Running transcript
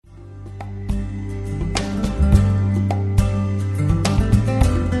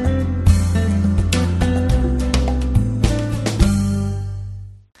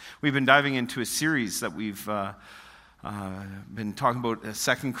We've been diving into a series that we've been talking about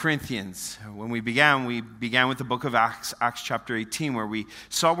 2 Corinthians. When we began with the book of Acts chapter 18, where we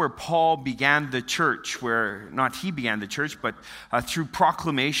saw where Paul began the church, where not he began the church, but through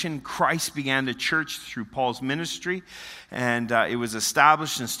proclamation, Christ began the church through Paul's ministry, and it was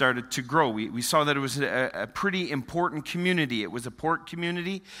established and started to grow. We saw that it was a pretty important community. It was a port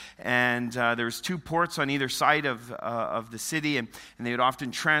community, and there was 2 ports on either side of the city, and they would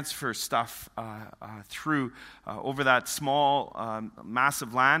often transfer stuff through over that small,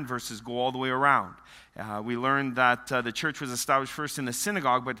 massive land versus go all the way around. We learned that the church was established first in the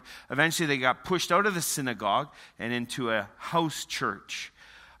synagogue, but eventually they got pushed out of the synagogue and into a house church.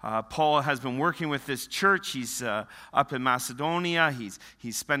 Paul has been working with this church. He's up in Macedonia.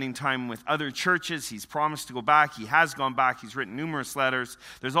 He's spending time with other churches. He's promised to go back. He has gone back. He's written numerous letters.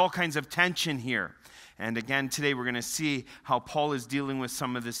 There's all kinds of tension here. And again, today we're going to see how Paul is dealing with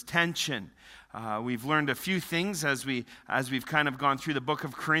some of this tension. We've learned a few things as we've kind of gone through the book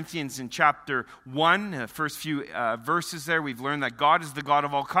of Corinthians in chapter 1, the first few verses there. We've learned that God is the God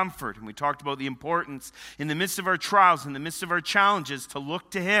of all comfort, and we talked about the importance in the midst of our trials, in the midst of our challenges, to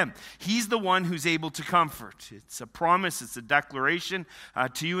look to Him. He's the one who's able to comfort. It's a promise, it's a declaration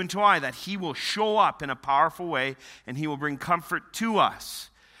to you and to I that He will show up in a powerful way, and He will bring comfort to us.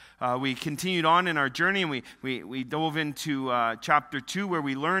 We continued on in our journey, and we dove into chapter 2, where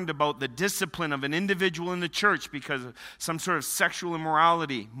we learned about the discipline of an individual in the church because of some sort of sexual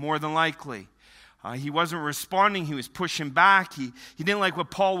immorality, more than likely. He wasn't responding. He was pushing back. He didn't like what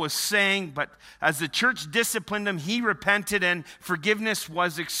Paul was saying, but as the church disciplined him, he repented, and forgiveness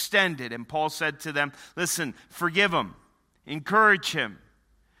was extended. And Paul said to them, listen, forgive him, encourage him,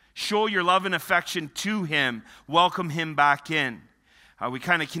 show your love and affection to him, welcome him back in. We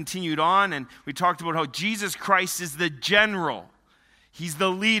kind of continued on, and we talked about how Jesus Christ is the general. He's the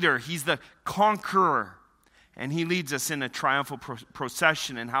leader. He's the conqueror. And He leads us in a triumphal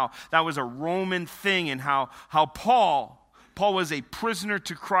procession, and how that was a Roman thing, and how Paul was a prisoner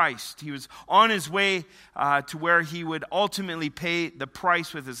to Christ. He was on his way to where he would ultimately pay the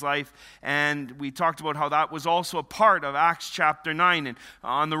price with his life. And we talked about how that was also a part of Acts chapter 9 and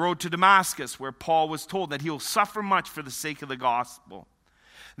on the road to Damascus, where Paul was told that he will suffer much for the sake of the gospel.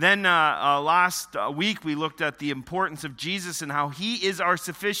 Then last week we looked at the importance of Jesus and how He is our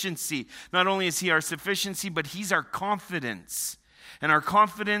sufficiency. Not only is He our sufficiency, but He's our confidence. And our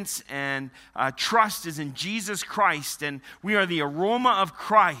confidence and trust is in Jesus Christ. And we are the aroma of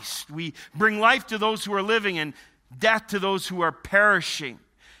Christ. We bring life to those who are living and death to those who are perishing.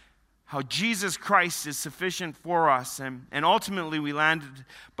 How Jesus Christ is sufficient for us. And ultimately we landed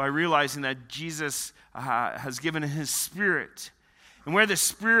by realizing that Jesus has given His Spirit. And where the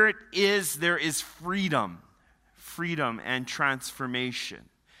Spirit is, there is freedom and transformation.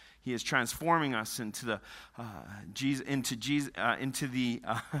 He is transforming us into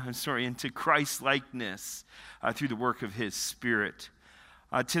Christ likeness through the work of His Spirit.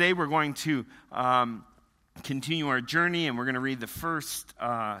 Today we're going to continue our journey, and we're going to read the first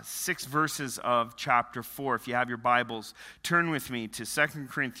 6 verses of chapter 4. If you have your Bibles, turn with me to 2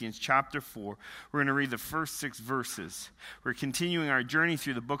 Corinthians chapter 4. We're going to read the first 6 verses. We're continuing our journey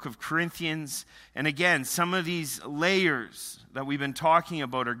through the book of Corinthians, and again, some of these layers that we've been talking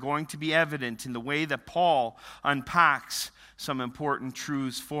about are going to be evident in the way that Paul unpacks some important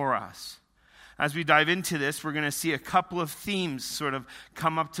truths for us. As we dive into this, we're going to see a couple of themes sort of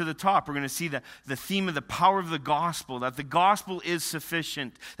come up to the top. We're going to see the theme of the power of the gospel, that the gospel is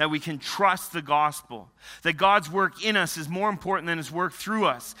sufficient, that we can trust the gospel, that God's work in us is more important than His work through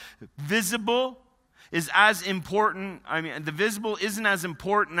us. The visible isn't as important as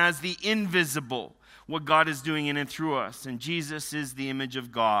the invisible, what God is doing in and through us. And Jesus is the image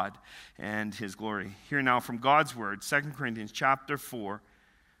of God and His glory. Here now from God's word, 2 Corinthians chapter 4,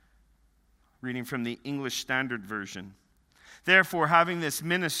 reading from the English Standard Version. Therefore, having this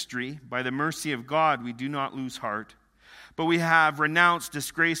ministry, by the mercy of God, we do not lose heart. But we have renounced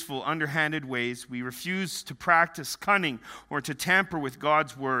disgraceful, underhanded ways. We refuse to practice cunning or to tamper with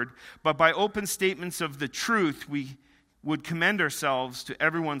God's word. But by open statements of the truth, we would commend ourselves to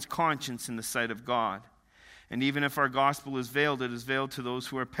everyone's conscience in the sight of God. And even if our gospel is veiled, it is veiled to those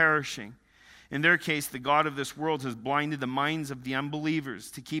who are perishing. In their case, the God of this world has blinded the minds of the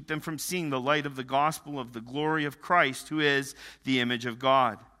unbelievers to keep them from seeing the light of the gospel of the glory of Christ, who is the image of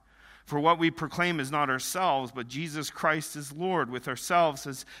God. For what we proclaim is not ourselves, but Jesus Christ is Lord, with ourselves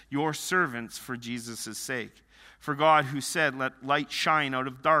as your servants for Jesus' sake. For God, who said, "Let light shine out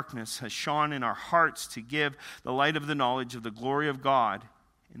of darkness," has shone in our hearts to give the light of the knowledge of the glory of God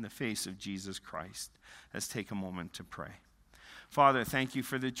in the face of Jesus Christ. Let's take a moment to pray. Father, thank you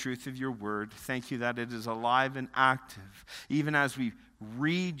for the truth of your word. Thank you that it is alive and active. Even as we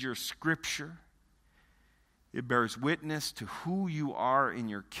read your scripture, it bears witness to who you are in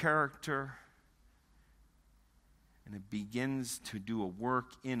your character. And it begins to do a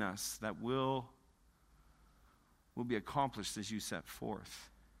work in us that will be accomplished as you set forth.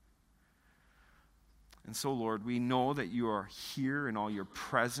 And so, Lord, we know that you are here in all your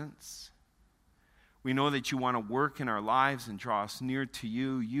presence. We know that you want to work in our lives and draw us near to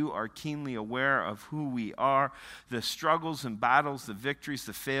you. You are keenly aware of who we are, the struggles and battles, the victories,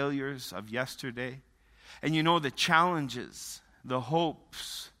 the failures of yesterday. And you know the challenges, the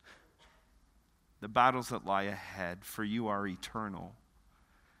hopes, the battles that lie ahead, for you are eternal.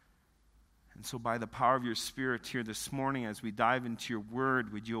 And so by the power of your Spirit here this morning, as we dive into your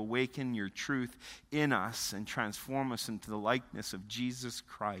word, would you awaken your truth in us and transform us into the likeness of Jesus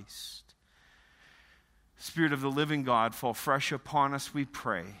Christ? Spirit of the living God, fall fresh upon us, we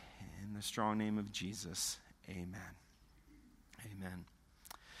pray. In the strong name of Jesus, amen. Amen.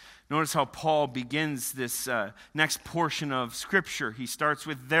 Notice how Paul begins this next portion of Scripture. He starts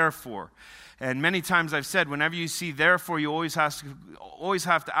with therefore. And many times I've said, whenever you see therefore, you always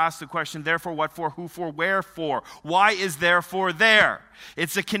have to ask the question, therefore, what for, who for, where for? Why is therefore there?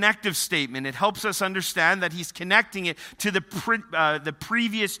 It's a connective statement. It helps us understand that he's connecting it to the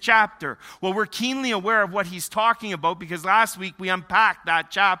previous chapter. Well, we're keenly aware of what he's talking about because last week we unpacked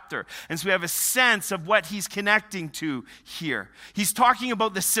that chapter. And so we have a sense of what he's connecting to here. He's talking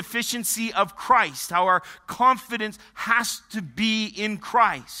about the sufficiency of Christ, how our confidence has to be in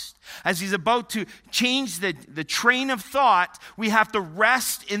Christ. As he's about to change the train of thought, we have to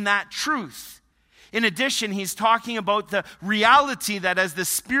rest in that truth. In addition, he's talking about the reality that as the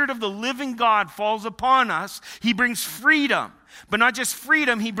Spirit of the living God falls upon us, he brings freedom. But not just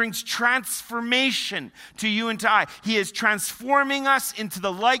freedom, he brings transformation to you and to I. He is transforming us into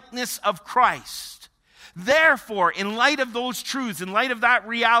the likeness of Christ. Therefore, in light of those truths, in light of that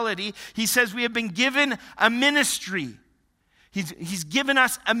reality, he says we have been given a ministry. He's given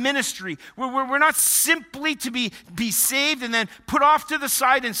us a ministry. We're not simply to be saved and then put off to the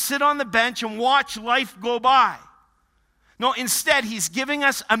side and sit on the bench and watch life go by. No, instead, he's giving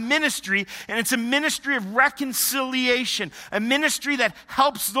us a ministry, and it's a ministry of reconciliation, a ministry that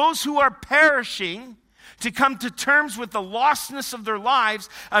helps those who are perishing to come to terms with the lostness of their lives,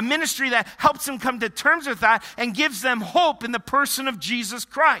 a ministry that helps them come to terms with that and gives them hope in the person of Jesus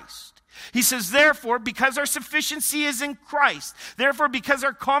Christ. He says, therefore, because our sufficiency is in Christ, therefore, because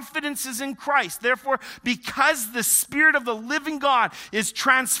our confidence is in Christ, therefore, because the Spirit of the living God is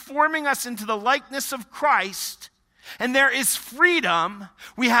transforming us into the likeness of Christ, and there is freedom,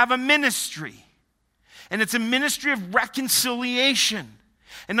 we have a ministry. And it's a ministry of reconciliation.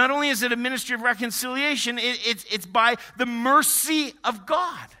 And not only is it a ministry of reconciliation, it's by the mercy of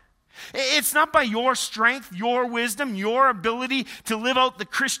God. It's not by your strength, your wisdom, your ability to live out the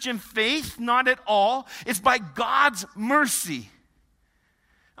Christian faith, not at all. It's by God's mercy.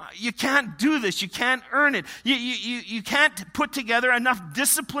 You can't do this. You can't earn it. You can't put together enough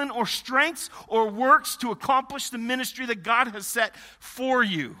discipline or strengths or works to accomplish the ministry that God has set for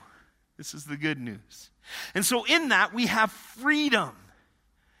you. This is the good news. And so in that, we have freedom.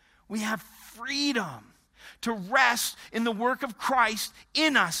 We have freedom to rest in the work of Christ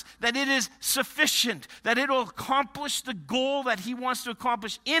in us, that it is sufficient, that it will accomplish the goal that he wants to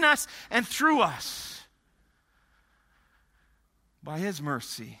accomplish in us and through us. By his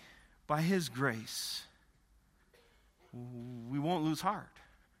mercy, by his grace, we won't lose heart.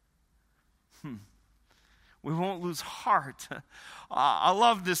 We won't lose heart. I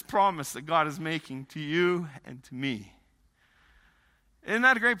love this promise that God is making to you and to me. Isn't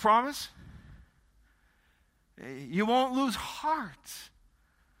that a great promise? You won't lose heart.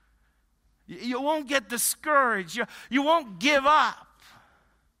 You won't get discouraged. You won't give up.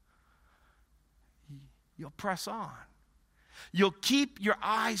 You'll press on. You'll keep your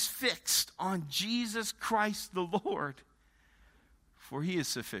eyes fixed on Jesus Christ the Lord, for he is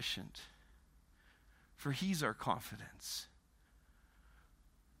sufficient. For he's our confidence.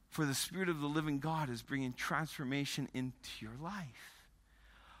 For the Spirit of the living God is bringing transformation into your life.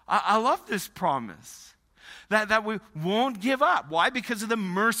 I love this promise. That we won't give up. Why? Because of the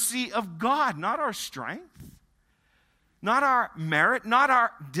mercy of God, not our strength, not our merit, not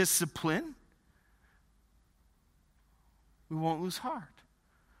our discipline. We won't lose heart.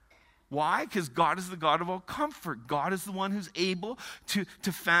 Why? Because God is the God of all comfort. God is the one who's able to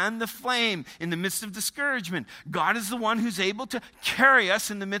fan the flame in the midst of discouragement. God is the one who's able to carry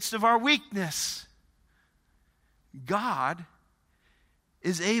us in the midst of our weakness. God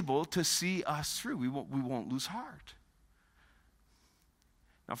is able to see us through. We won't lose heart.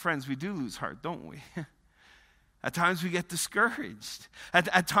 Now, friends, we do lose heart, don't we? At times we get discouraged.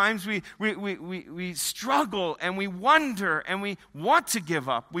 At times we struggle and we wonder and we want to give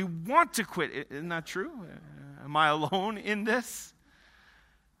up. We want to quit. Isn't that true? Am I alone in this?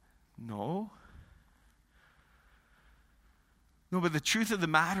 No. No, but the truth of the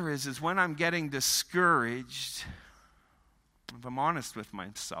matter is when I'm getting discouraged, if I'm honest with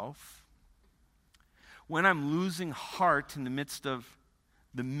myself, when I'm losing heart in the midst of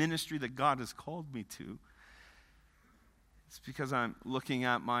the ministry that God has called me to, it's because I'm looking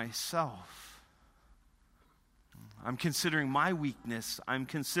at myself. I'm considering my weakness. I'm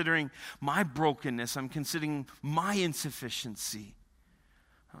considering my brokenness. I'm considering my insufficiency.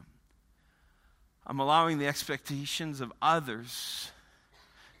 I'm allowing the expectations of others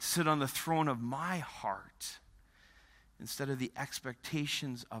to sit on the throne of my heart instead of the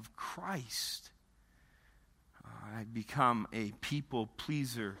expectations of Christ. I become a people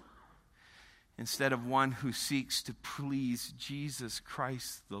pleaser instead of one who seeks to please Jesus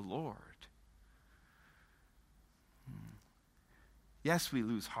Christ the Lord. Yes, we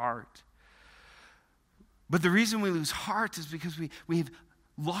lose heart. But the reason we lose heart is because we've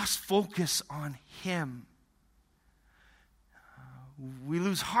lost focus on Him. We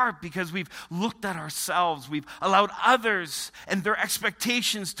lose heart because we've looked at ourselves. We've allowed others and their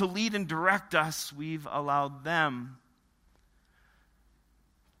expectations to lead and direct us. We've allowed them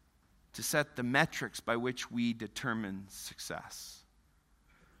to set the metrics by which we determine success.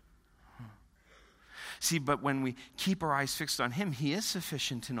 See, but when we keep our eyes fixed on Him, He is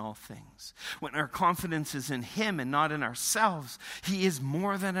sufficient in all things. When our confidence is in Him and not in ourselves, He is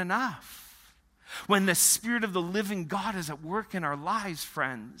more than enough. When the Spirit of the living God is at work in our lives,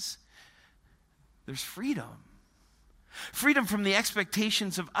 friends, there's freedom. Freedom from the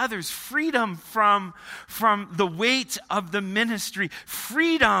expectations of others. Freedom from the weight of the ministry.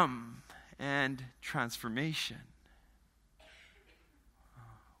 Freedom and transformation.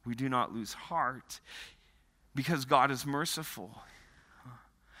 We do not lose heart because God is merciful.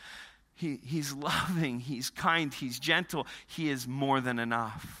 He's loving, He's kind, He's gentle. He is more than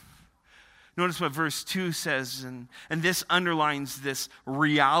enough. Notice what verse 2 says, and this underlines this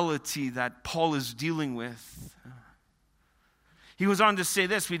reality that Paul is dealing with. He goes on to say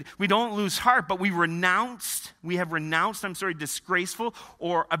this, we don't lose heart, but we have renounced, disgraceful,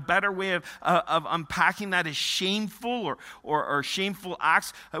 or a better way of unpacking that is shameful or shameful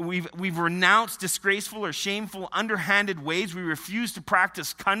acts. We've renounced disgraceful or shameful underhanded ways. We refuse to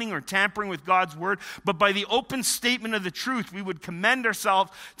practice cunning or tampering with God's word, but by the open statement of the truth, we would commend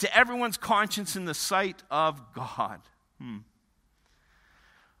ourselves to everyone's conscience in the sight of God.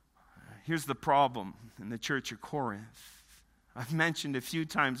 Here's the problem in the church of Corinth. I've mentioned a few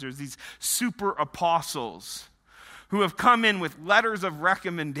times there's these super apostles who have come in with letters of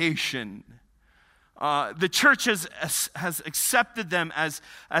recommendation. The church has accepted them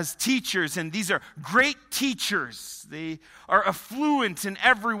as teachers, and these are great teachers. They are affluent in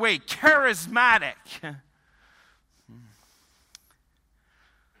every way, charismatic.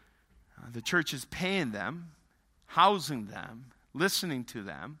 The church is paying them, housing them, listening to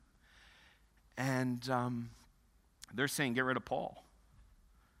them, and they're saying, get rid of Paul.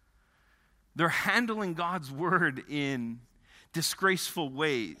 They're handling God's word in disgraceful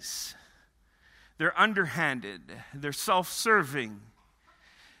ways. They're underhanded. They're self-serving.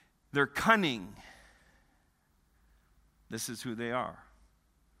 They're cunning. This is who they are.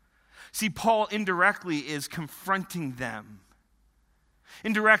 See, Paul indirectly is confronting them.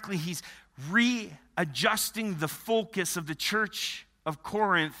 Indirectly, he's readjusting the focus of the church of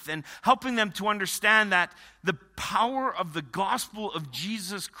Corinth and helping them to understand that the power of the gospel of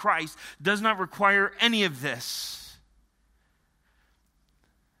Jesus Christ does not require any of this.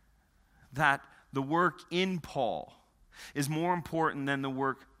 That the work in Paul is more important than the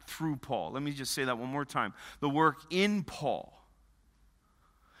work through Paul. Let me just say that one more time. The work in Paul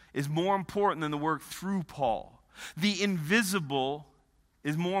is more important than the work through Paul. The invisible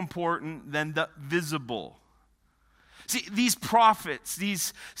is more important than the visible. See, these prophets,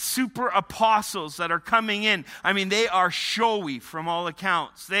 these super apostles that are coming in, they are showy from all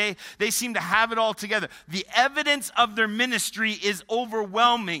accounts. They seem to have it all together. The evidence of their ministry is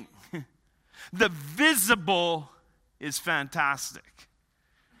overwhelming. The visible is fantastic.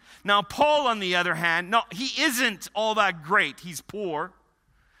 Now, Paul, on the other hand, no, he isn't all that great. He's poor.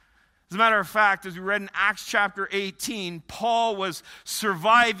 As a matter of fact, as we read in Acts chapter 18, Paul was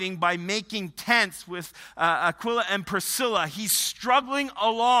surviving by making tents with Aquila and Priscilla. He's struggling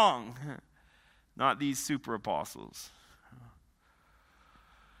along. Not these super apostles.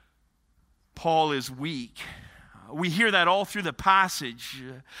 Paul is weak. We hear that all through the passage.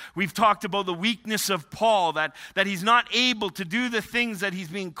 We've talked about the weakness of Paul, that he's not able to do the things that he's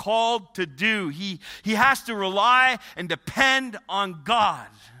being called to do. He has to rely and depend on God.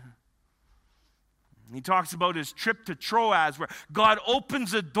 He talks about his trip to Troas, where God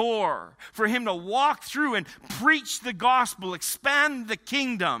opens a door for him to walk through and preach the gospel, expand the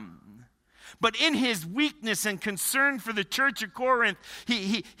kingdom. But in his weakness and concern for the church of Corinth,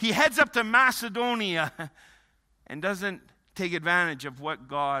 he heads up to Macedonia and doesn't take advantage of what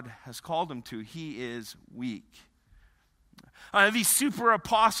God has called him to. He is weak. These super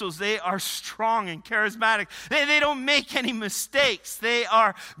apostles, they are strong and charismatic. They don't make any mistakes. They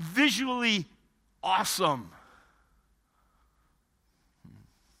are visually awesome.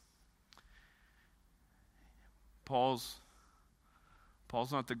 Paul's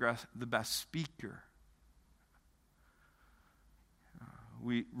not the best speaker.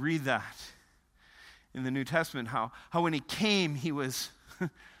 We read that in the New Testament, how when he came, he was,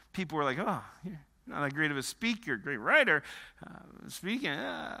 people were like, oh, you're not that great of a speaker, great writer. Speaking,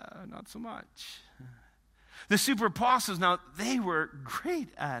 not so much. The super apostles, now, they were great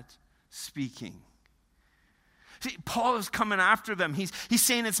at speaking. See, Paul is coming after them. He's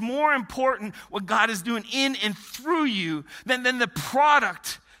saying it's more important what God is doing in and through you than the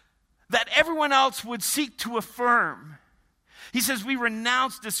product that everyone else would seek to affirm. He says we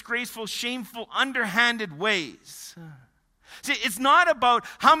renounce disgraceful, shameful, underhanded ways. See, it's not about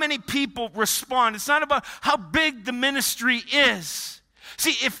how many people respond. It's not about how big the ministry is.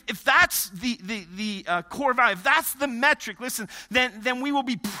 See, if that's the core value, if that's the metric, listen, then we will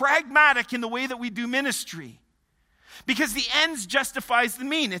be pragmatic in the way that we do ministry. Because the ends justifies the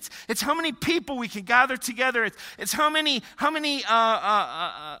mean. It's how many people we can gather together. It's how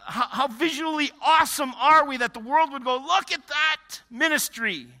visually awesome are we that the world would go, look at that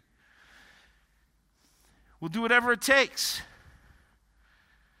ministry. We'll do whatever it takes.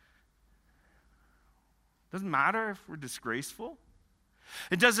 Doesn't matter if we're disgraceful.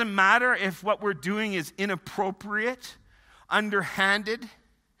 It doesn't matter if what we're doing is inappropriate, underhanded,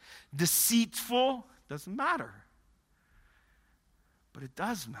 deceitful. Doesn't matter. But it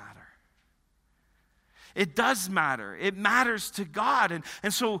does matter. It does matter. It matters to God.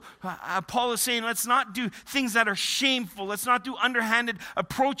 And so Paul is saying, let's not do things that are shameful. Let's not do underhanded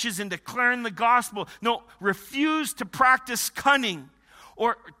approaches in declaring the gospel. No, refuse to practice cunning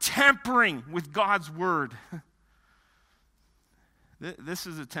or tampering with God's word. This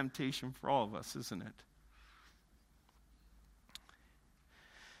is a temptation for all of us, isn't it?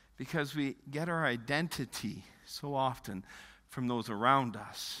 Because we get our identity so often from those around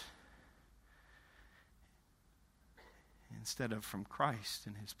us instead of from Christ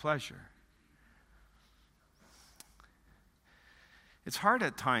and his pleasure. It's hard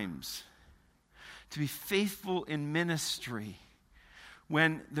at times to be faithful in ministry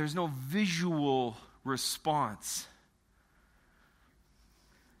when there's no visual response.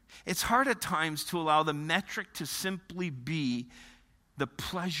 It's hard at times to allow the metric to simply be the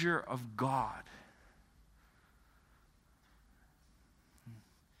pleasure of God.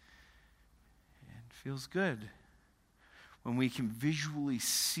 It feels good when we can visually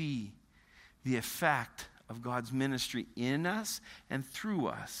see the effect of God's ministry in us and through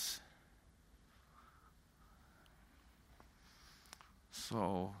us.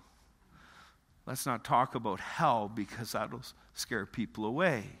 So, let's not talk about hell because that'll scare people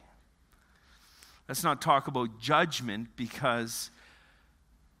away. Let's not talk about judgment because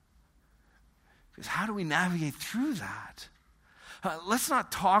how do we navigate through that? Let's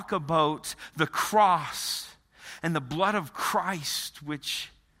not talk about the cross and the blood of Christ which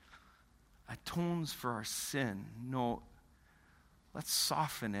atones for our sin. No, let's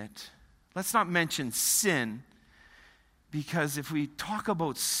soften it. Let's not mention sin, because if we talk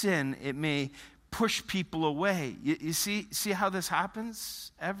about sin, it may push people away. You see how this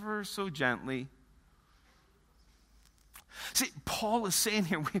happens? Ever so gently. See, Paul is saying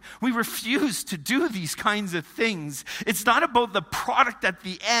here, we refuse to do these kinds of things. It's not about the product at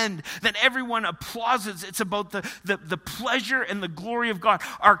the end that everyone applauds. It's about the pleasure and the glory of God.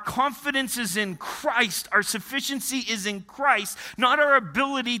 Our confidence is in Christ. Our sufficiency is in Christ, not our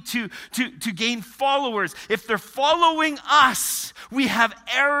ability to gain followers. If they're following us, we have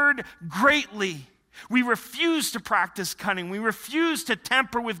erred greatly. We refuse to practice cunning. We refuse to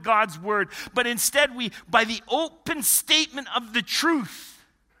tamper with God's word. But instead, by the open statement of the truth,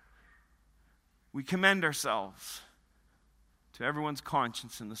 we commend ourselves to everyone's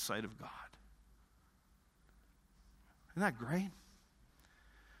conscience in the sight of God. Isn't that great?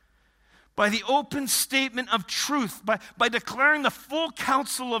 by the open statement of truth, by declaring the full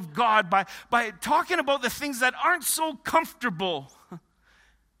counsel of God, by talking about the things that aren't so comfortable,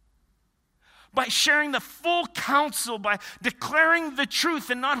 by sharing the full counsel, by declaring the truth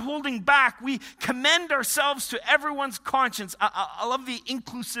and not holding back, we commend ourselves to everyone's conscience. I love the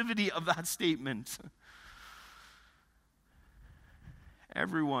inclusivity of that statement.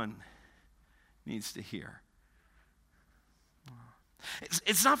 Everyone needs to hear.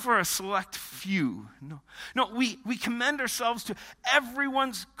 It's not for a select few. No, we commend ourselves to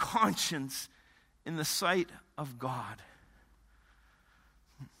everyone's conscience in the sight of God.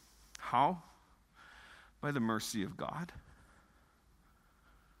 How? By the mercy of God.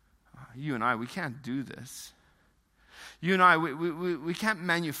 You and I, we can't do this. You and I, we can't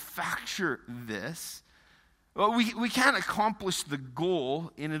manufacture this. Well, we can't accomplish the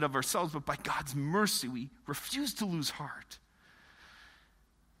goal in and of ourselves, but by God's mercy, we refuse to lose heart.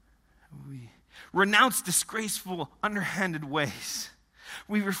 We renounce disgraceful, underhanded ways.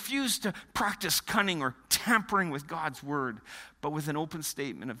 We refuse to practice cunning or tampering with God's word, but with an open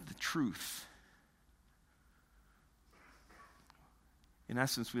statement of the truth. In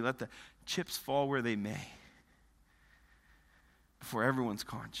essence, we let the chips fall where they may before everyone's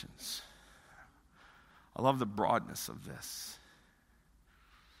conscience. I love the broadness of this.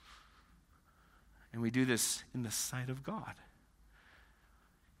 And we do this in the sight of God.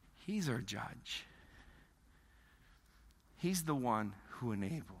 He's our judge. He's the one who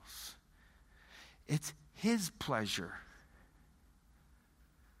enables. It's His pleasure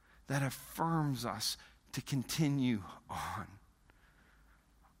that affirms us to continue on.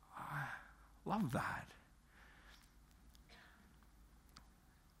 I love that.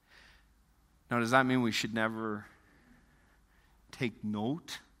 Now, does that mean we should never take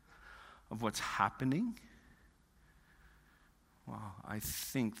note of what's happening? Well, I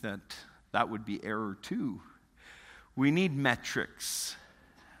think that would be error too. We need metrics.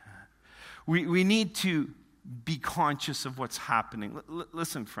 We need to be conscious of what's happening.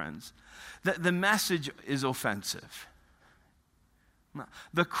 Listen, friends, the message is offensive.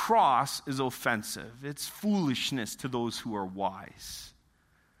 The cross is offensive. It's foolishness to those who are wise.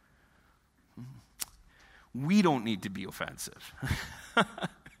 We don't need to be offensive.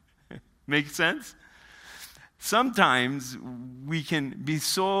 Make sense? Sometimes we can be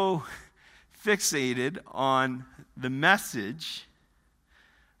so fixated on the message,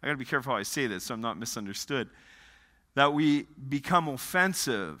 I got to be careful how I say this so I'm not misunderstood, that we become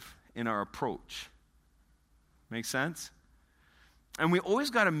offensive in our approach. Make sense? And we always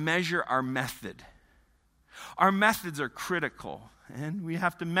got to measure our method. Our methods are critical, and we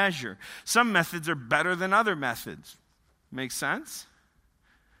have to measure. Some methods are better than other methods. Make sense?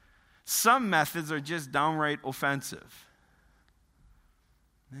 Some methods are just downright offensive.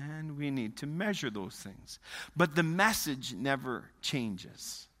 And we need to measure those things. But the message never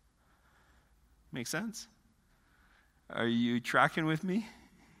changes. Make sense? Are you tracking with me?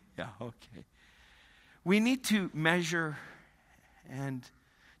 Yeah, okay. We need to measure and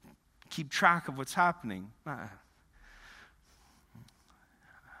keep track of what's happening.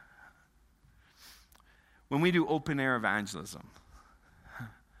 When we do open air evangelism,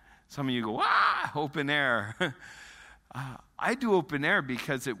 some of you go, open air. I do open air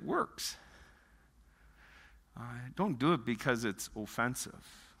because it works. I don't do it because it's offensive.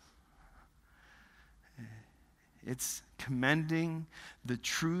 It's commending the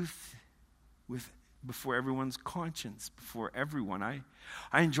truth before everyone's conscience, before everyone.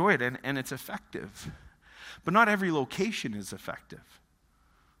 I enjoy it, and it's effective. But not every location is effective.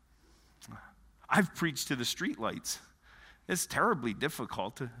 I've preached to the streetlights. It's terribly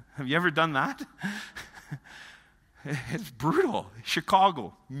difficult. Have you ever done that? It's brutal.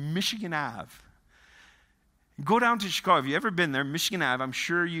 Chicago, Michigan Ave. Go down to Chicago. Have you ever been there? Michigan Ave. I'm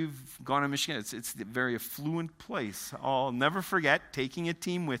sure you've gone to Michigan. It's a very affluent place. I'll never forget taking a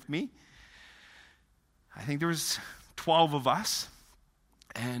team with me. I think there was 12 of us.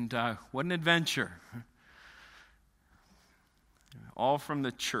 And what an adventure. All from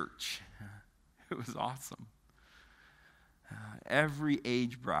the church. It was awesome. Every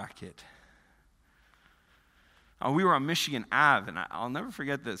age bracket. We were on Michigan Ave, and I'll never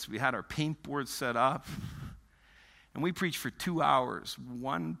forget this. We had our paint board set up, and we preached for 2 hours.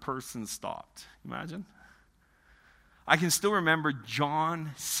 One person stopped. Imagine? I can still remember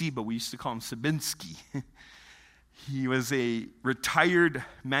John Seba. We used to call him Sabinski. He was a retired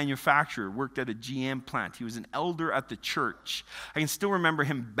manufacturer, worked at a GM plant. He was an elder at the church. I can still remember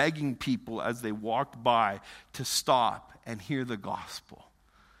him begging people as they walked by to stop and hear the gospel.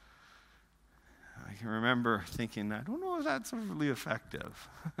 I can remember thinking, I don't know if that's really effective.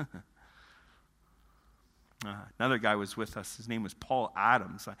 Another guy was with us. His name was Paul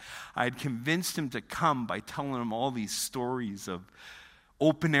Adams. I had convinced him to come by telling him all these stories of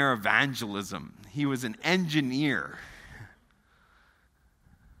open-air evangelism. He was an engineer.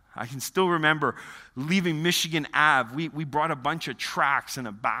 I can still remember leaving Michigan Ave. We brought a bunch of tracts in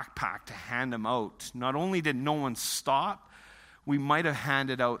a backpack to hand them out. Not only did no one stop, we might have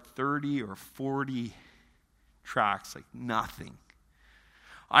handed out 30 or 40 tracts, like nothing.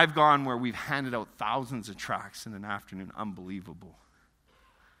 I've gone where we've handed out thousands of tracts in an afternoon. Unbelievable.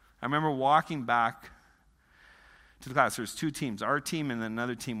 I remember walking back to the class. There's two teams. Our team and then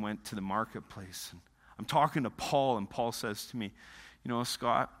another team went to the marketplace. And I'm talking to Paul, and Paul says to me, "You know,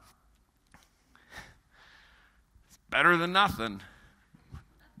 Scott, it's better than nothing,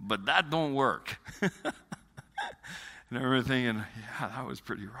 but that don't work." And I remember thinking, yeah, that was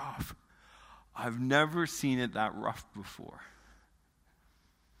pretty rough. I've never seen it that rough before.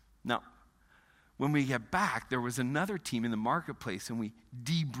 Now, when we get back, there was another team in the marketplace, and we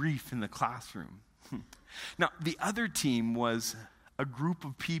debrief in the classroom. Now, the other team was a group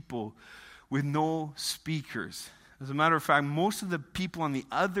of people with no speakers. As a matter of fact, most of the people on the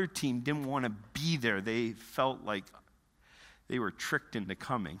other team didn't want to be there. They felt like they were tricked into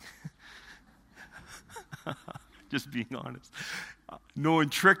coming. Just being honest. No one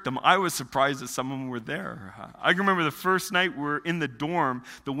tricked them. I was surprised that some of them were there. I can remember the first night we're in the dorm,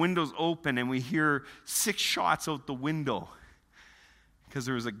 the window's open, and we hear 6 shots out the window because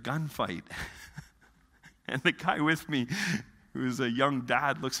there was a gunfight. And the guy with me, who's a young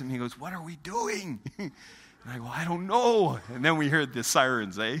dad, looks at me and goes, "What are we doing?" And I go, "I don't know." And then we heard the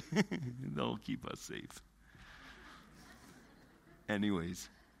sirens, eh? They'll keep us safe. Anyways.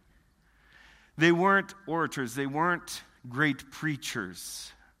 They weren't orators. They weren't great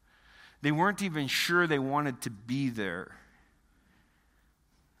preachers. They weren't even sure they wanted to be there.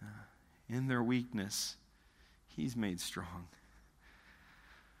 In their weakness, He's made strong.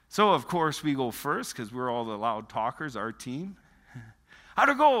 So, of course, we go first because we're all the loud talkers, our team. How'd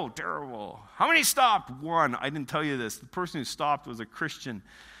it go? Terrible. How many stopped? 1. I didn't tell you this. The person who stopped was a Christian.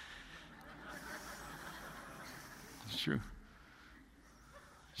 It's true.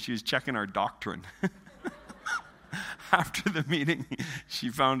 She was checking our doctrine. After the meeting, she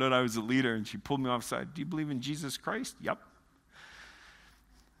found out I was a leader, and she pulled me offside. "Do you believe in Jesus Christ?" "Yep."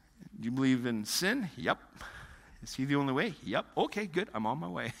 "Do you believe in sin?" "Yep." "Is He the only way?" "Yep." "Okay, good. I'm on my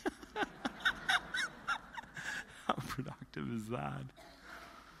way." How productive is that?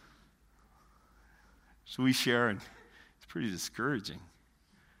 So we share, and it's pretty discouraging.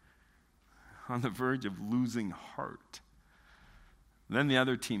 On the verge of losing heart. Then the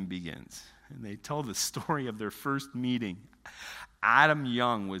other team begins, and they tell the story of their first meeting. Adam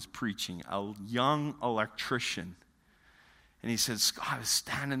Young was preaching, a young electrician. And he said, "Scott, I was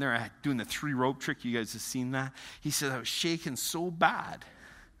standing there doing the 3-rope trick. You guys have seen that?" He said, "I was shaking so bad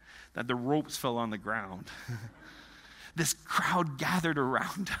that the ropes fell on the ground." This crowd gathered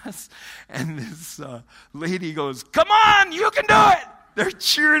around us, and this lady goes, "Come on, you can do it!" They're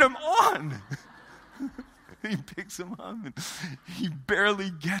cheering him on. He picks him up, and he barely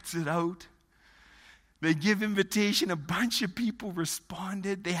gets it out. They give invitation. A bunch of people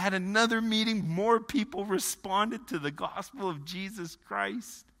responded. They had another meeting. More people responded to the gospel of Jesus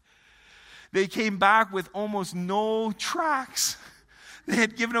Christ. They came back with almost no tracts. They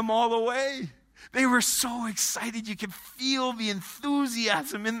had given them all away. They were so excited. You could feel the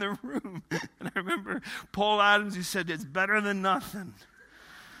enthusiasm in the room. And I remember Paul Adams, who said, "It's better than nothing.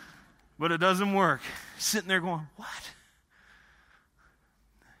 But it doesn't work." Sitting there going, what?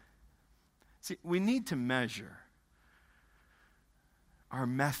 See, we need to measure our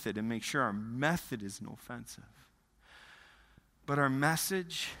method and make sure our method isn't offensive. But our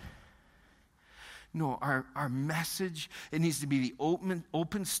message, our message, it needs to be the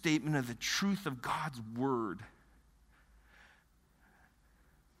open statement of the truth of God's word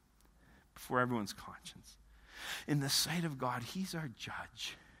before everyone's conscience. In the sight of God, He's our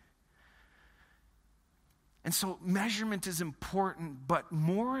judge. And so measurement is important, but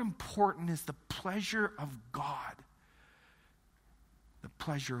more important is the pleasure of God. The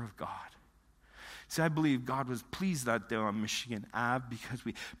pleasure of God. See, I believe God was pleased that day on Michigan Ave because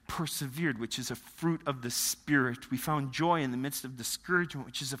we persevered, which is a fruit of the Spirit. We found joy in the midst of discouragement,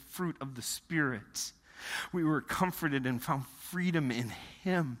 which is a fruit of the Spirit. We were comforted and found freedom in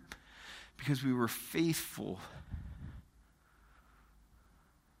Him because we were faithful.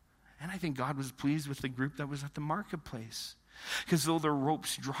 And I think God was pleased with the group that was at the marketplace. Because though their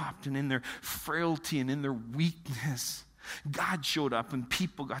ropes dropped and in their frailty and in their weakness, God showed up and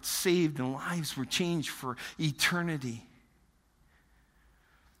people got saved and lives were changed for eternity.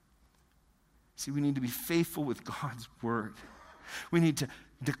 See, we need to be faithful with God's word. We need to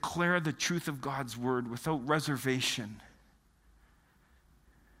declare the truth of God's word without reservation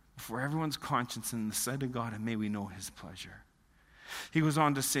before everyone's conscience in the sight of God, and may we know his pleasure. He goes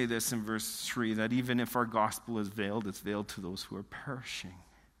on to say this in verse 3, that even if our gospel is veiled, it's veiled to those who are perishing.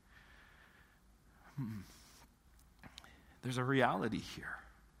 There's a reality here.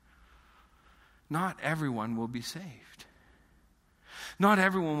 Not everyone will be saved. Not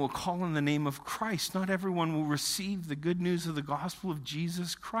everyone will call on the name of Christ. Not everyone will receive the good news of the gospel of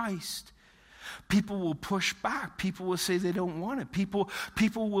Jesus Christ. People will push back. People will say they don't want it. People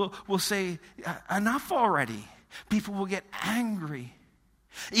will say, enough already. People will get angry,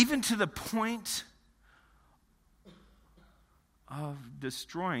 even to the point of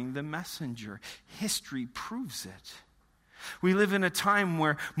destroying the messenger. History proves it. We live in a time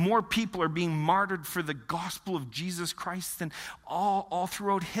where more people are being martyred for the gospel of Jesus Christ than all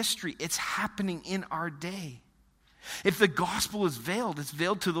throughout history. It's happening in our day. If the gospel is veiled, it's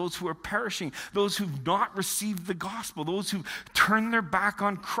veiled to those who are perishing, those who've not received the gospel, those who've turned their back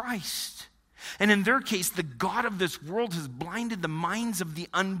on Christ. And in their case, the God of this world has blinded the minds of the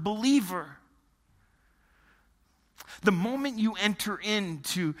unbeliever. The moment you enter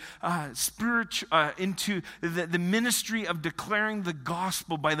into into the ministry of declaring the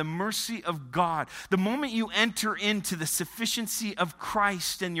gospel by the mercy of God, the moment you enter into the sufficiency of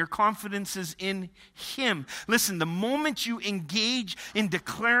Christ and your confidence is in him, listen, the moment you engage in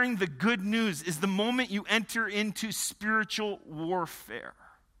declaring the good news is the moment you enter into spiritual warfare.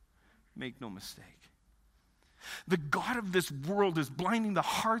 Make no mistake. The God of this world is blinding the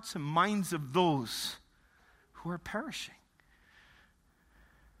hearts and minds of those who are perishing.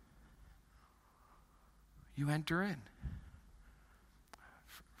 You enter in.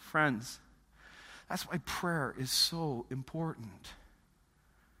 Friends, that's why prayer is so important.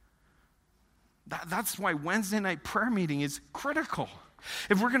 That's why Wednesday night prayer meeting is critical.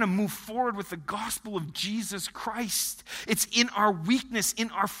 If we're going to move forward with the gospel of Jesus Christ, it's in our weakness,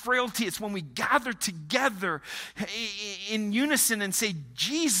 in our frailty. It's when we gather together in unison and say,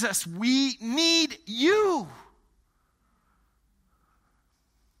 Jesus, we need you.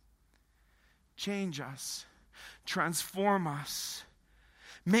 Change us, transform us.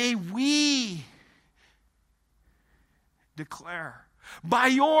 May we declare, by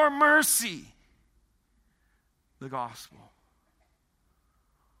your mercy, the gospel.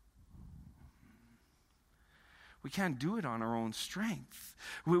 We can't do it on our own strength.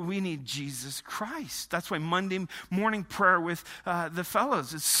 We need Jesus Christ. That's why Monday morning prayer with the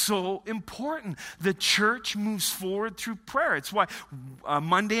fellows is so important. The church moves forward through prayer. It's why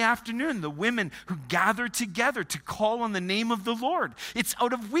Monday afternoon, the women who gather together to call on the name of the Lord, it's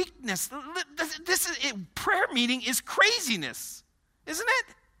out of weakness. Prayer meeting is craziness, isn't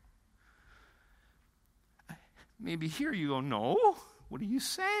it? Maybe here you go, no. What are you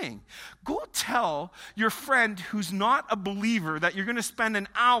saying? Go tell your friend who's not a believer that you're going to spend an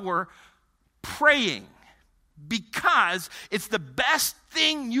hour praying because it's the best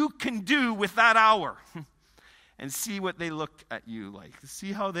thing you can do with that hour. And see what they look at you like.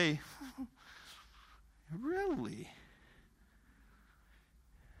 See how they, really?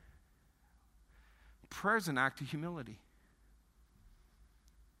 Prayer is an act of humility.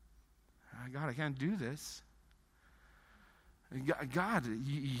 God, I can't do this. God,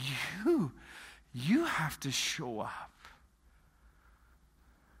 you have to show up.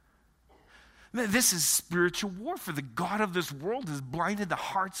 This is spiritual warfare. The God of this world has blinded the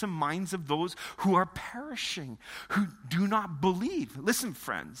hearts and minds of those who are perishing, who do not believe. Listen,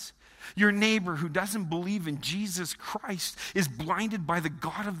 friends, your neighbor who doesn't believe in Jesus Christ is blinded by the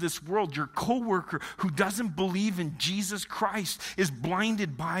God of this world. Your coworker who doesn't believe in Jesus Christ is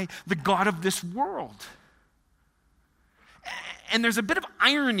blinded by the God of this world. And there's a bit of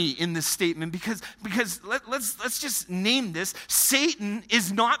irony in this statement because let's just name this. Satan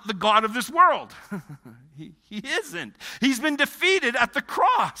is not the God of this world. He isn't. He's been defeated at the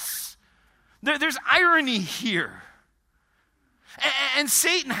cross. There's irony here. And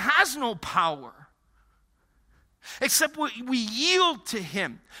Satan has no power except we yield to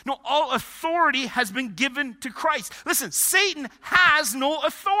him. No, all authority has been given to Christ. Listen, Satan has no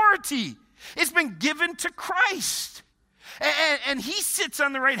authority. It's been given to Christ. And he sits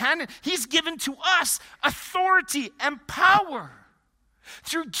on the right hand, and he's given to us authority and power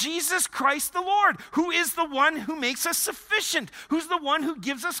through Jesus Christ the Lord, who is the one who makes us sufficient, who's the one who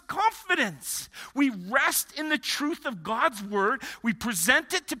gives us confidence. We rest in the truth of God's word. We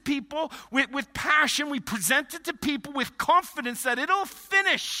present it to people with passion. We present it to people with confidence that it'll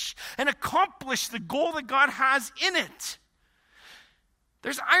finish and accomplish the goal that God has in it.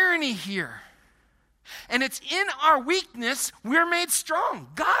 There's irony here. And it's in our weakness we're made strong.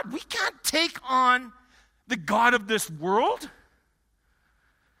 God, we can't take on the God of this world.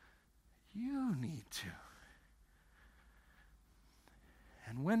 You need to.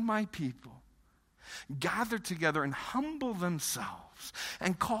 And when my people gather together and humble themselves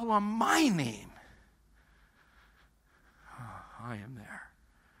and call on my name, I am there.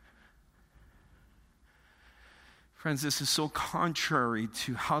 Friends, this is so contrary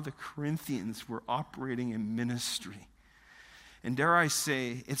to how the Corinthians were operating in ministry. And dare I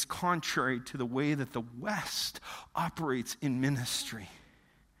say, it's contrary to the way that the West operates in ministry.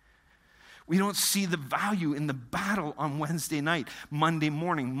 We don't see the value in the battle on Wednesday night, Monday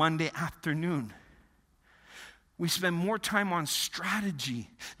morning, Monday afternoon. We spend more time on strategy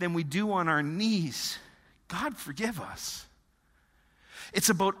than we do on our knees. God forgive us. It's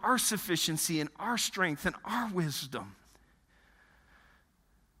about our sufficiency and our strength and our wisdom.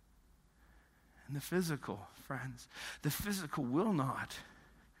 And the physical, friends, the physical will not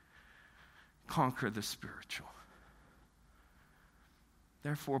conquer the spiritual.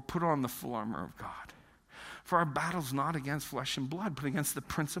 Therefore, put on the full armor of God. For our battle's not against flesh and blood, but against the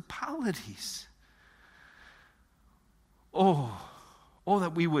principalities. Oh,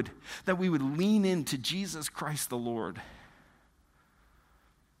 that we would lean into Jesus Christ the Lord.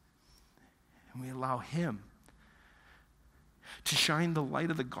 And we allow him to shine the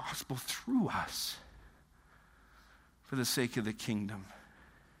light of the gospel through us for the sake of the kingdom.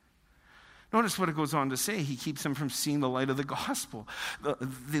 Notice what it goes on to say. He keeps them from seeing the light of the gospel.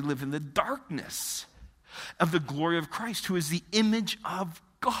 They live in the darkness of the glory of Christ, who is the image of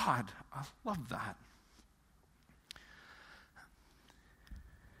God. I love that.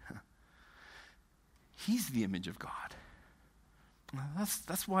 He's the image of God.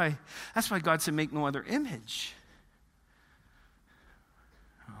 That's why God said, make no other image.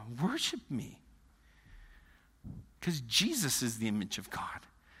 Worship me. Because Jesus is the image of God.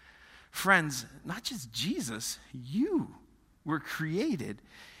 Friends, not just Jesus, you were created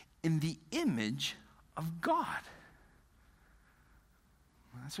in the image of God.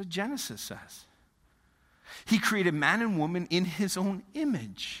 That's what Genesis says. He created man and woman in his own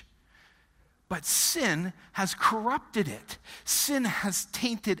image. But sin has corrupted it. Sin has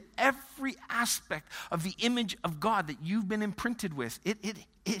tainted every aspect of the image of God that you've been imprinted with.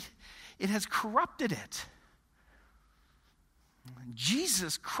 It has corrupted it.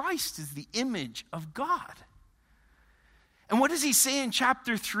 Jesus Christ is the image of God. And what does he say in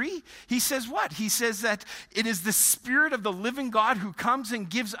chapter 3? He says what? He says that it is the Spirit of the living God who comes and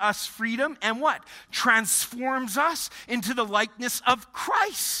gives us freedom and what? Transforms us into the likeness of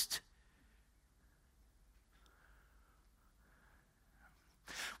Christ.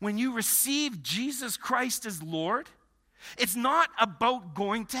 When you receive Jesus Christ as Lord, it's not about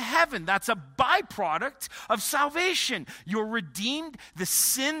going to heaven. That's a byproduct of salvation. You're redeemed. The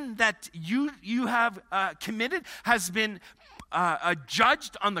sin that you have committed has been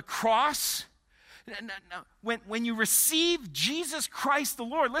judged on the cross. When you receive Jesus Christ the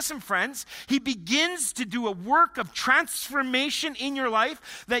Lord, listen, friends, he begins to do a work of transformation in your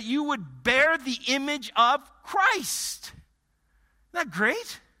life that you would bear the image of Christ. Isn't that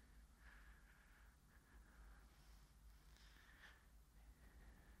great?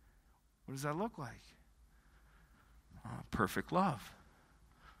 What does that look like? Perfect love.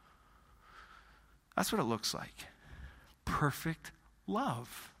 That's what it looks like. Perfect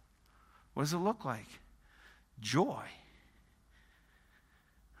love. What does it look like? Joy.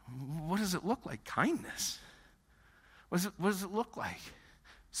 What does it look like? Kindness. What does it look like?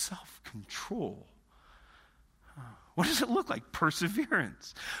 Self-control. What does it look like?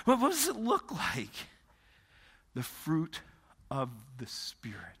 Perseverance. What does it look like? The fruit of the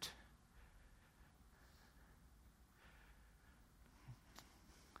Spirit.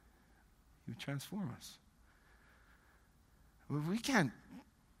 He would transform us. We can't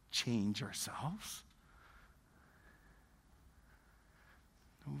change ourselves.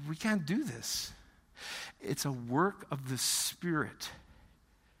 We can't do this. It's a work of the Spirit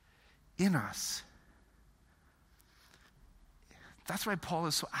in us. That's why Paul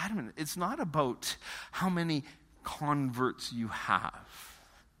is so adamant. It's not about how many converts you have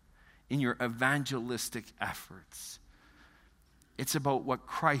in your evangelistic efforts. It's about what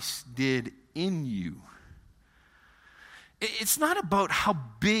Christ did in you. It's not about how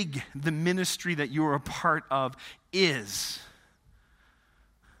big the ministry that you're a part of is.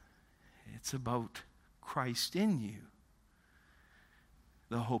 It's about Christ in you,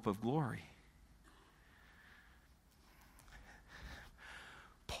 the hope of glory.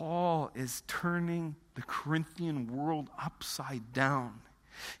 Paul is turning the Corinthian world upside down.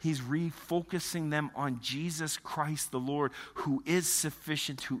 He's refocusing them on Jesus Christ the Lord, who is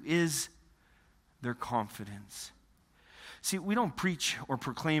sufficient, who is their confidence. See, we don't preach or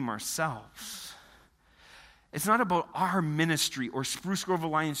proclaim ourselves. It's not about our ministry or Spruce Grove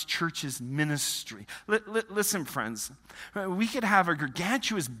Alliance Church's ministry. Listen, friends, we could have a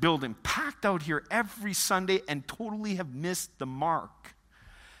gargantuous building packed out here every Sunday and totally have missed the mark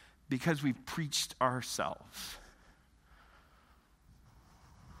because we preached ourselves.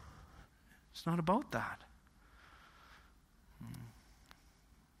 It's not about that.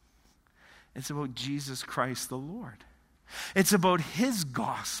 It's about Jesus Christ the Lord. It's about his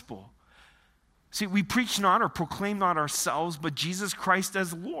gospel. See, we preach not or proclaim not ourselves, but Jesus Christ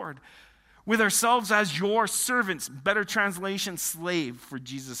as Lord, with ourselves as your servants. Better translation, slave for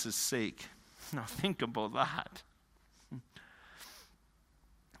Jesus' sake. Now think about that.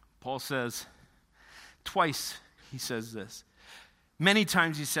 Paul says, twice he says this. Many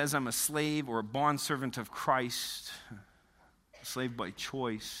times he says, I'm a slave or a bondservant of Christ, a slave by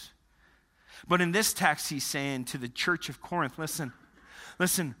choice. But in this text, he's saying to the church of Corinth,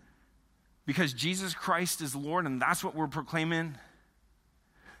 listen, because Jesus Christ is Lord and that's what we're proclaiming,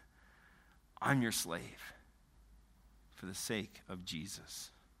 I'm your slave for the sake of Jesus.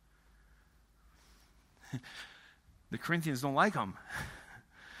 The Corinthians don't like him.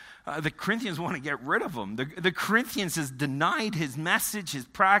 The Corinthians want to get rid of him. The Corinthians has denied his message, his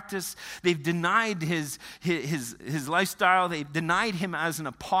practice. They've denied his lifestyle. They've denied him as an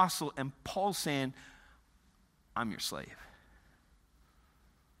apostle. And Paul's saying, I'm your slave.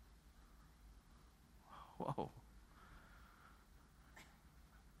 Whoa.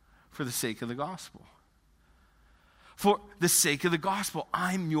 For the sake of the gospel. For the sake of the gospel,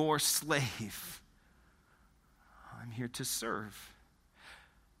 I'm your slave. I'm here to serve.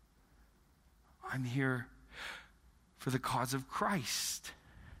 I'm here for the cause of Christ.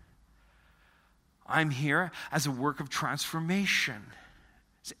 I'm here as a work of transformation.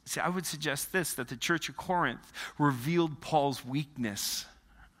 See, I would suggest this, that the church of Corinth revealed Paul's weakness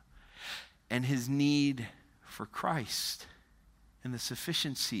and his need for Christ and the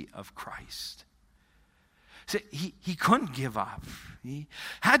sufficiency of Christ. See, he couldn't give up. He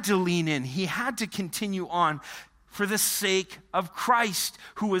had to lean in. He had to continue on for the sake of Christ,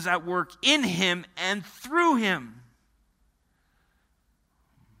 who was at work in him and through him.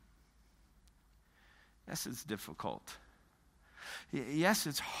 Yes, it's difficult. Yes,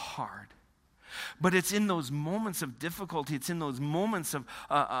 it's hard. But it's in those moments of difficulty, it's in those moments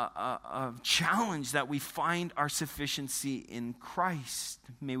of challenge that we find our sufficiency in Christ.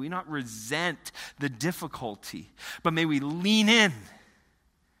 May we not resent the difficulty, but may we lean in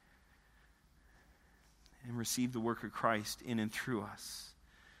and receive the work of Christ in and through us.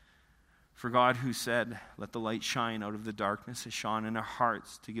 For God, who said, let the light shine out of the darkness, has shone in our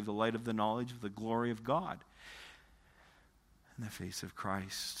hearts to give the light of the knowledge of the glory of God in the face of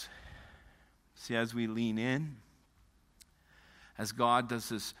Christ. See, as we lean in, as God does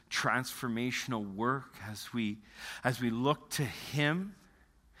this transformational work, as we look to him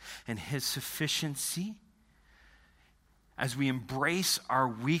and his sufficiency, as we embrace our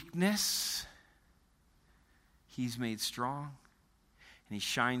weakness, he's made strong, and he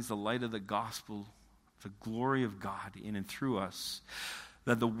shines the light of the gospel, the glory of God in and through us,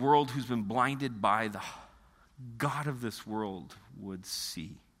 that the world who's been blinded by the God of this world would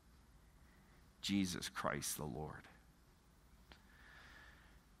see Jesus Christ the Lord.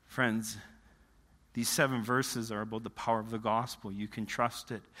 Friends, these 7 verses are about the power of the gospel. You can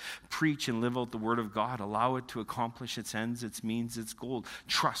trust it. Preach and live out the word of God. Allow it to accomplish its ends, its means, its goal.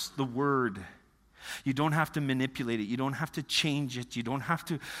 Trust the word. You don't have to manipulate it. You don't have to change it. You don't have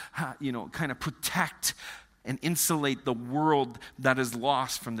to, kind of protect and insulate the world that is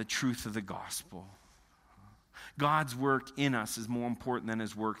lost from the truth of the gospel. God's work in us is more important than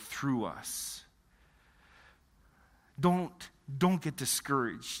his work through us. Don't get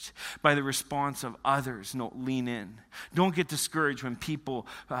discouraged by the response of others. No, lean in. Don't get discouraged when people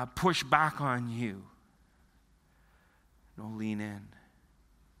push back on you. No, lean in.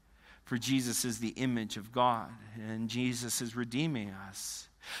 For Jesus is the image of God, and Jesus is redeeming us.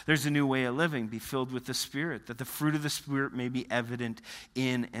 There's a new way of living. Be filled with the Spirit, that the fruit of the Spirit may be evident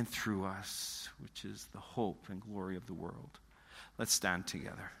in and through us, which is the hope and glory of the world. Let's stand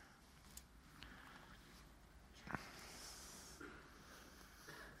together.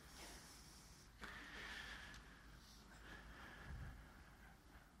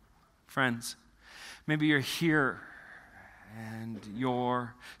 Friends, maybe you're here and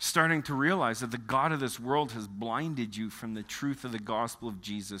you're starting to realize that the God of this world has blinded you from the truth of the gospel of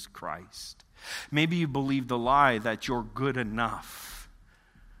Jesus Christ. Maybe you believe the lie that you're good enough.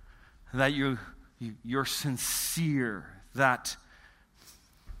 that you're sincere, that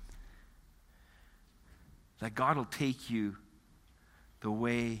God will take you the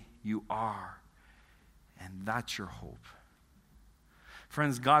way you are, and that's your hope.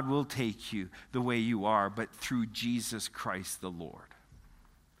 Friends, God will take you the way you are, but through Jesus Christ the Lord.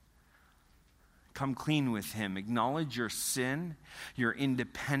 Come clean with him. Acknowledge your sin, your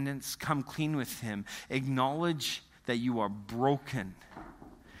independence. Come clean with him. Acknowledge that you are broken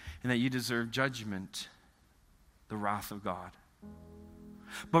and that you deserve judgment, the wrath of God.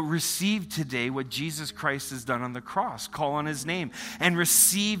 But receive today what Jesus Christ has done on the cross. Call on his name and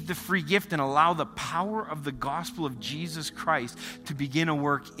receive the free gift and allow the power of the gospel of Jesus Christ to begin a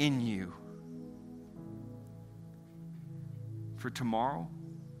work in you for tomorrow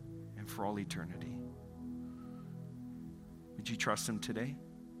and for all eternity. Would you trust him today?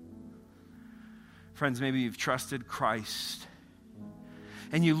 Friends, maybe you've trusted Christ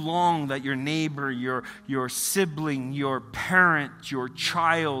and you long that your neighbor, your sibling, your parent, your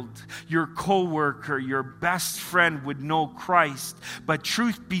child, your co-worker, your best friend would know Christ. But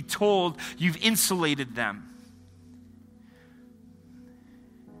truth be told, you've insulated them.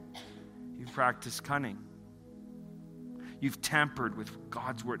 You've practiced cunning. You've tampered with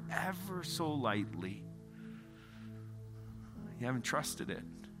God's word ever so lightly. You haven't trusted it.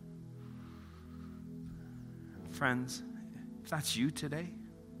 Friends, if that's you today,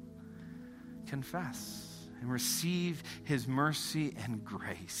 confess and receive his mercy and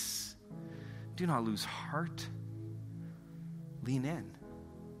grace. Do not lose heart. Lean in.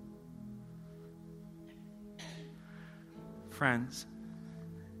 Friends,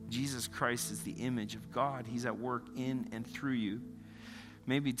 Jesus Christ is the image of God. He's at work in and through you.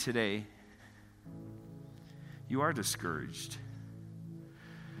 Maybe today you are discouraged.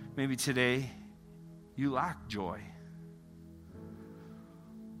 Maybe today you lack joy.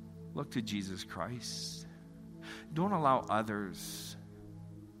 Look to Jesus Christ. Don't allow others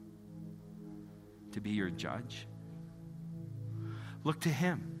to be your judge. Look to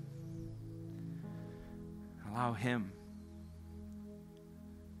him. Allow him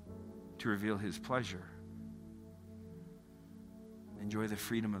to reveal his pleasure. Enjoy the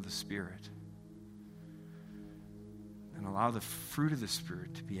freedom of the Spirit. And allow the fruit of the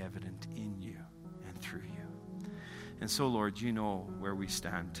Spirit to be evident in you and through you. And so, Lord, you know where we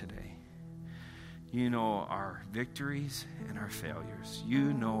stand today. You know our victories and our failures.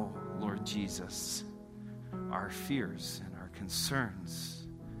 You know, Lord Jesus, our fears and our concerns.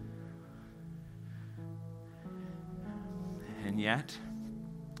 And yet,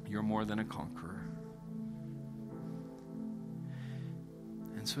 you're more than a conqueror.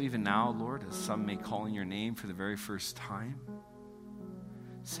 And so even now, Lord, as some may call in your name for the very first time,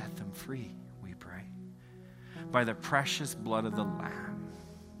 set them free, we pray, by the precious blood of the Lamb,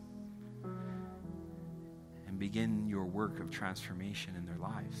 and begin your work of transformation in their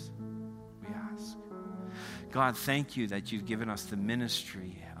lives, we ask. God, thank you that you've given us the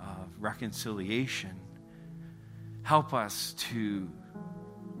ministry of reconciliation. Help us to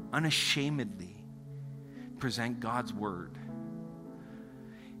unashamedly present God's word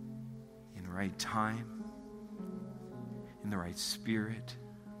in the right time, in the right spirit,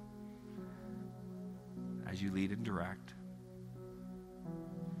 as you lead and direct.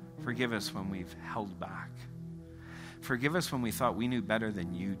 Forgive us when we've held back. Forgive us when we thought we knew better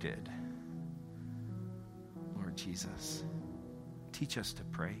than you did. Lord Jesus, teach us to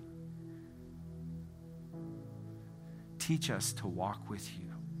pray. Teach us to walk with you.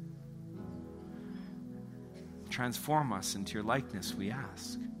 Transform us into your likeness, we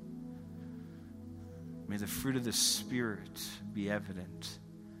ask. May the fruit of the Spirit be evident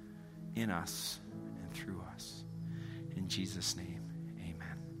in us and through us. In Jesus' name.